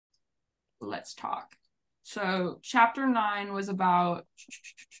let's talk. So chapter 9 was about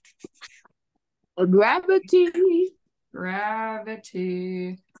Gravity.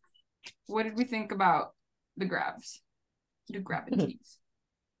 gravity. What did we think about the gravities?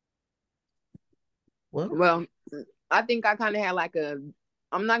 What? Well, I think I kind of had like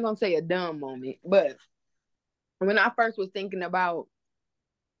I'm not gonna say a dumb moment, but when I first was thinking about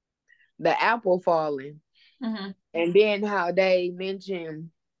the apple falling, and then how they mentioned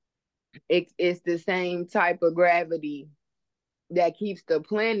it's the same type of gravity that keeps the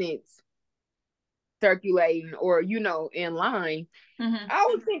planets circulating or in line. I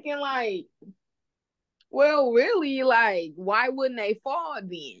was thinking like, well, really, like, why wouldn't they fall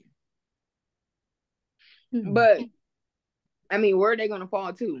then? But I mean, where are they gonna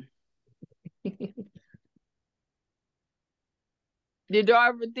fall to? Did y'all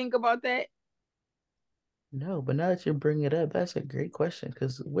ever think about that? No, but now that you bring it up, that's a great question.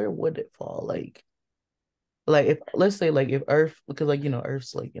 Because where would it fall? Like if let's say like if Earth, because like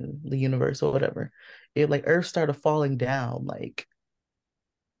Earth's like in the universe or whatever, if like Earth started falling down, like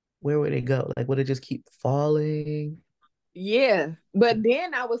where would it go? Like would it just keep falling? Yeah, but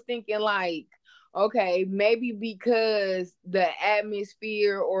then I was thinking like, okay, maybe because the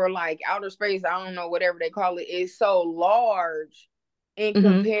atmosphere or like outer space, I don't know, whatever they call it, is so large in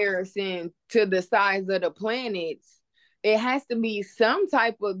comparison to the size of the planets, it has to be some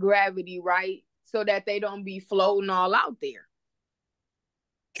type of gravity, right? So that they don't be floating all out there.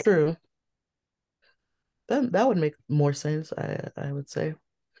 True. That would make more sense, I would say.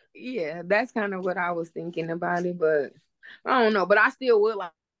 Yeah, that's kind of what I was thinking about it, but I don't know. But I still would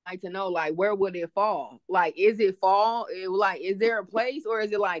like to know, like, where would it fall? Like, is it fall? Is there a place, or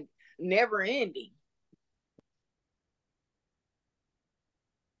is it like never ending?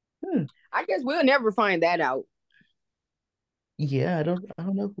 I guess we'll never find that out. Yeah, I don't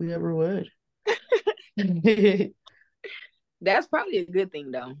know if we ever would. That's probably a good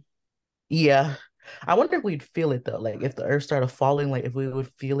thing, though. Yeah. I wonder if we'd feel it though. Like if the earth started falling, like if we would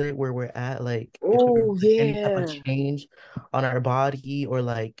feel it where we're at, like if there was Oh like, any type of yeah. change on our body, or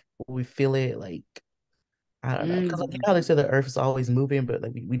like we feel it, like I don't know. Because like Mm. how they say the earth is always moving, but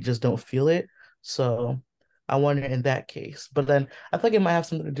like we just don't feel it. So I wonder in that case. But then I think it might have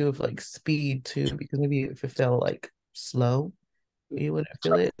something to do with like speed too, because maybe if it felt like slow, you wouldn't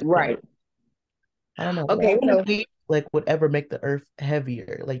feel it. But Right. I don't know. Like, I Okay. wonder So if we like would ever make the earth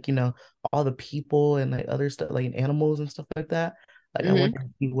heavier. Like, all the people and like other stuff, like animals and stuff like that. Like, I mhm. wonder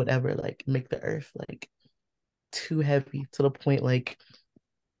if we would ever like make the earth like too heavy to the point like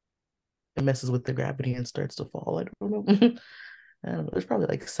it messes with the gravity and starts to fall. I don't know. I don't know. There's probably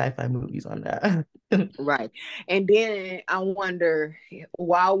like sci-fi movies on that. Right. And then I wonder,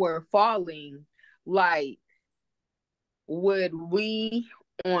 while we're falling, like, would we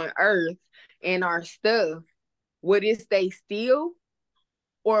on Earth and our stuff, would it stay still,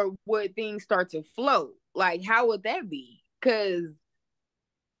 or would things start to float? Like, how would that be? Because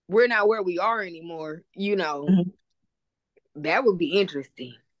we're not where we are anymore. That would be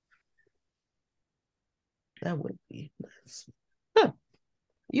interesting. That would be nice. Huh.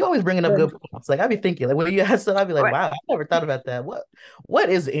 You always bringing up good points. Like I be thinking, like when you ask stuff, I'd be like, Right. wow, I never thought about that. What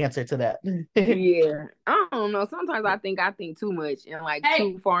is the answer to that? Yeah, I don't know. Sometimes I think too much and like Hey,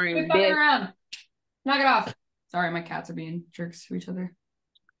 too far quit in fucking depth. around. Knock it off. Sorry, my cats are being jerks to each other.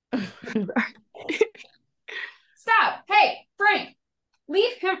 Stop. Hey, Frank.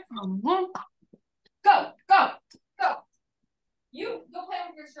 Leave him alone. Go, go, go. You go play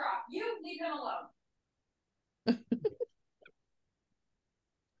with your straw. You leave him alone.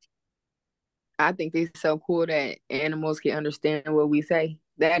 I think it's so cool that animals can understand what we say.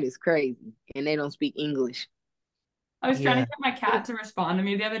 That is crazy, and they don't speak English. I was trying to Yeah. get my cat to respond to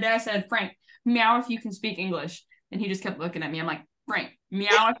me the other day. I said, Frank, meow if you can speak English. And he just kept looking at me. I'm like, Frank,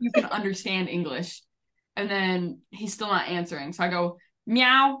 meow if you can understand English. And then he's still not answering. So I go,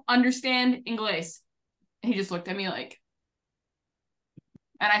 meow, understand English. And he just looked at me like,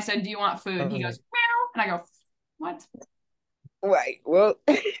 and I said, do you want food? And he goes, meow. And I go, what? Right. Well,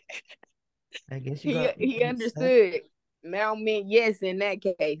 I guess you he got he understood. Mal meant yes in that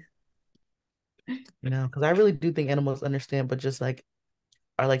case. because I really do think animals understand, but just like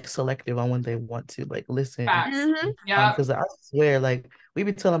are like selective on when they want to like listen. Facts. Mm-hmm. Yeah. Because I swear, like we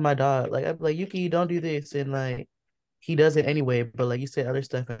be telling my dog, like I'm like Yuki, don't do this, and like he does it anyway. But like you say other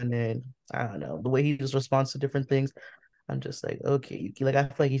stuff, and then I don't know the way he just responds to different things. I'm just like, okay, Yuki. Like I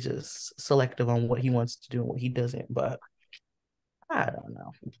feel like he's just selective on what he wants to do and what he doesn't. But I don't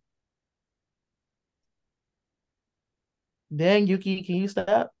know. Dang, Yuki, can you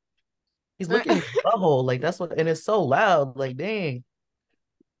stop? He's looking in his butthole. Like that's what, and it's so loud. Like, dang.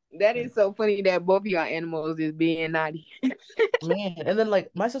 That is so funny that both of y'all animals is being naughty. Man, and then like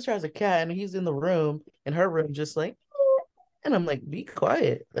my sister has a cat and he's in the room, in her room, just like, and I'm like, be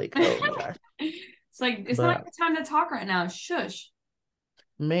quiet. Like, oh my gosh. It's like, it's not But the time to talk right now. Shush.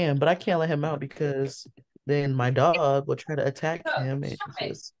 man, but I can't let him out because then my dog will try to attack Stop him, and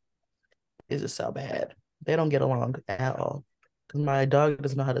it's just so bad. They don't get along at all. Because my dog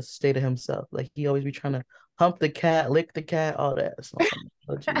doesn't know how to stay to himself. Like he always be trying to hump the cat, lick the cat, all that. So I'm like,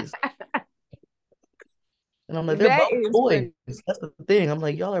 oh jeez. And I'm like, they're That both is boys. crazy. That's the thing. I'm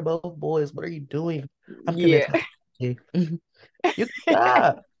like, y'all are both boys. What are you doing? I'm gonna Yeah. attack you. You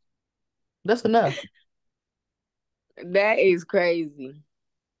stop. That's enough. That is crazy.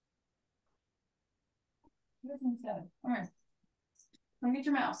 All right. Come get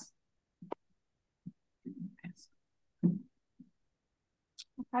your mouse.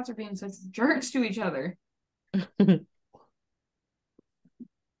 Cats are being such jerks to each other. All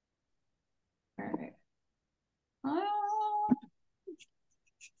right.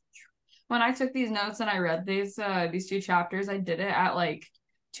 When I took these notes and I read these two chapters, I did it at like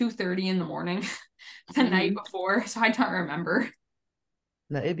 2:30 in the morning the night before, so I don't remember.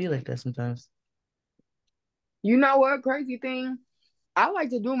 No, it'd be like that sometimes. You know what? Crazy thing. I like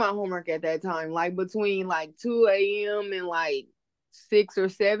to do my homework at that time, like between like 2 a.m. and like 6 or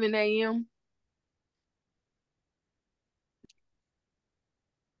 7 a.m.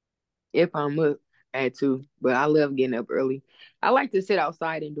 If I'm up at 2. But I love getting up early. I like to sit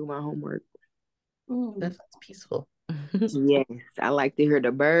outside and do my homework. Ooh. That sounds peaceful. Yes. I like to hear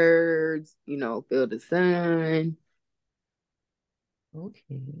the birds, feel the sun.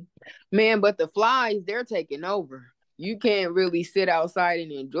 Okay. Man, but the flies, they're taking over. You can't really sit outside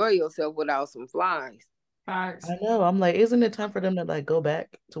and enjoy yourself without some flies. Facts. I know. I'm like, isn't it time for them to like go back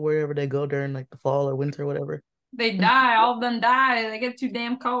to wherever they go during like the fall or winter or whatever? They die. All of them die. They get too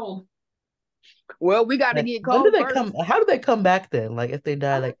damn cold. Well, we got to Like, get when do cold they first. come? How do they come back then? Like, if they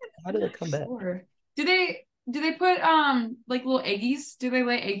die, like, how do they come back? Sure. Do they put like little eggies? Do they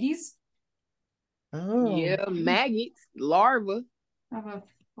lay eggies? Oh, Yeah, maggots, larvae. Of a I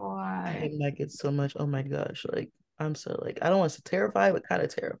fly. hate maggots so much. Oh my gosh. Like, I'm so like, I don't want to terrify, but kind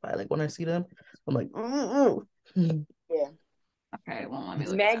of terrified. Like when I see them, I'm like, oh. Yeah. Okay, well, let me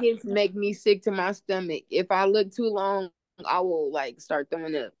look at Maggots make me sick to my stomach. If I look too long, I will like start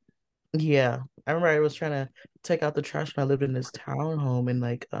throwing up. Yeah, I remember I was trying to take out the trash when I lived in this townhome, and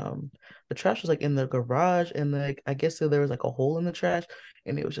like the trash was like in the garage, and like I guess there was like a hole in the trash,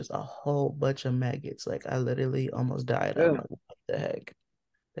 and it was just a whole bunch of maggots. Like I literally almost died. I'm Ugh, like, what the heck?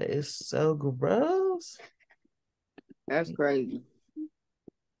 That is so gross. that's crazy.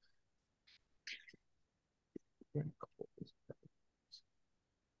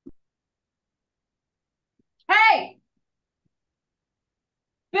 Hey,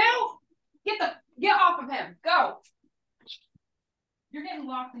 Bill, get off of him. Go. You're getting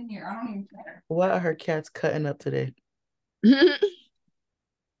locked in here. I don't even care. Why are her cats cutting up today? Okay.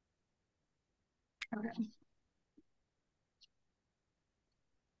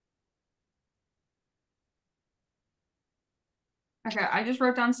 Okay, I just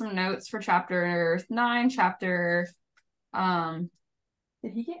wrote down some notes for chapter 9, did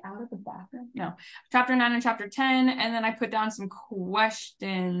he get out of the bathroom? No. Chapter 9 and chapter 10, and then I put down some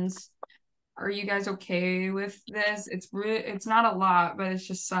questions. Are you guys okay with this? It's not a lot, but it's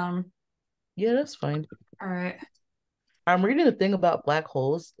just some. Yeah, that's fine. All right. I'm reading the thing about black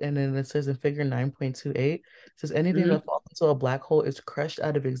holes, and then it says in figure 9.28, it says anything that falls into a black hole is crushed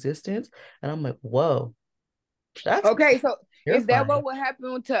out of existence. And I'm like, whoa, that's Okay, so is that terrifying. what would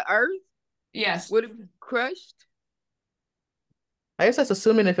happen to Earth? Yes. Would it be crushed? I guess that's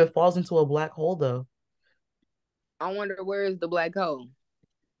assuming if it falls into a black hole, though. I wonder where is the black hole?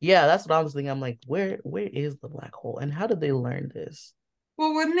 Yeah, that's what I was thinking. I'm like, where is the black hole, and how did they learn this?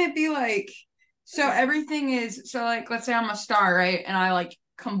 Well, wouldn't it be like, so everything is, so like, let's say I'm a star, right? And I like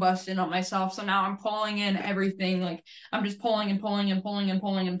combust in on myself. So now I'm pulling in everything. Like I'm just pulling and pulling and pulling and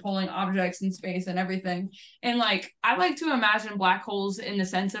pulling and pulling objects in space and everything. And like, I like to imagine black holes in the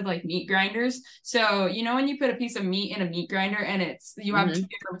sense of like meat grinders. So, when you put a piece of meat in a meat grinder and you have two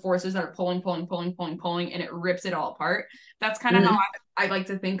different forces that are pulling, and it rips it all apart. That's kind of how I like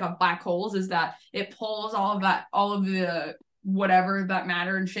to think of black holes, is that it pulls all of the whatever that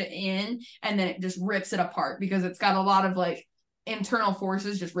matter and shit in, and then it just rips it apart because it's got a lot of like internal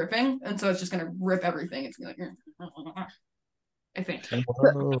forces just ripping, and so it's just gonna rip everything. It's gonna like, I think.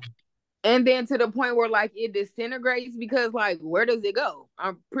 Whoa. And then to the point where like it disintegrates, because like where does it go?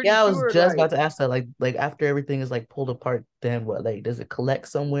 I'm pretty Yeah, I was sure just like, about to ask that. Like after everything is like pulled apart, then what? Like, does it collect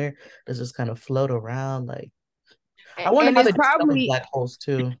somewhere? Does it just kind of float around? Like, I wonder And how it's they discover probably black holes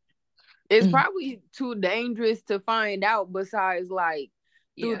too. it's probably too dangerous to find out besides like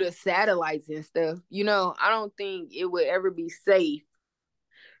through the satellites and stuff. You know, I don't think it would ever be safe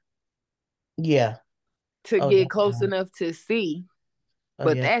Yeah. to Oh, get close definitely. enough to see. Oh,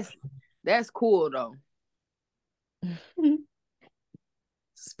 But yeah. that's cool though.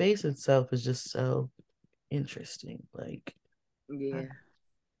 Space itself is just so interesting. Like, Yeah.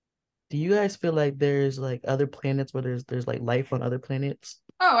 do you guys feel like there's like other planets where there's like life on other planets?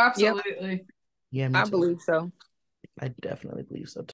 Oh, Yep. absolutely. Yeah, me I too. believe so. I definitely believe so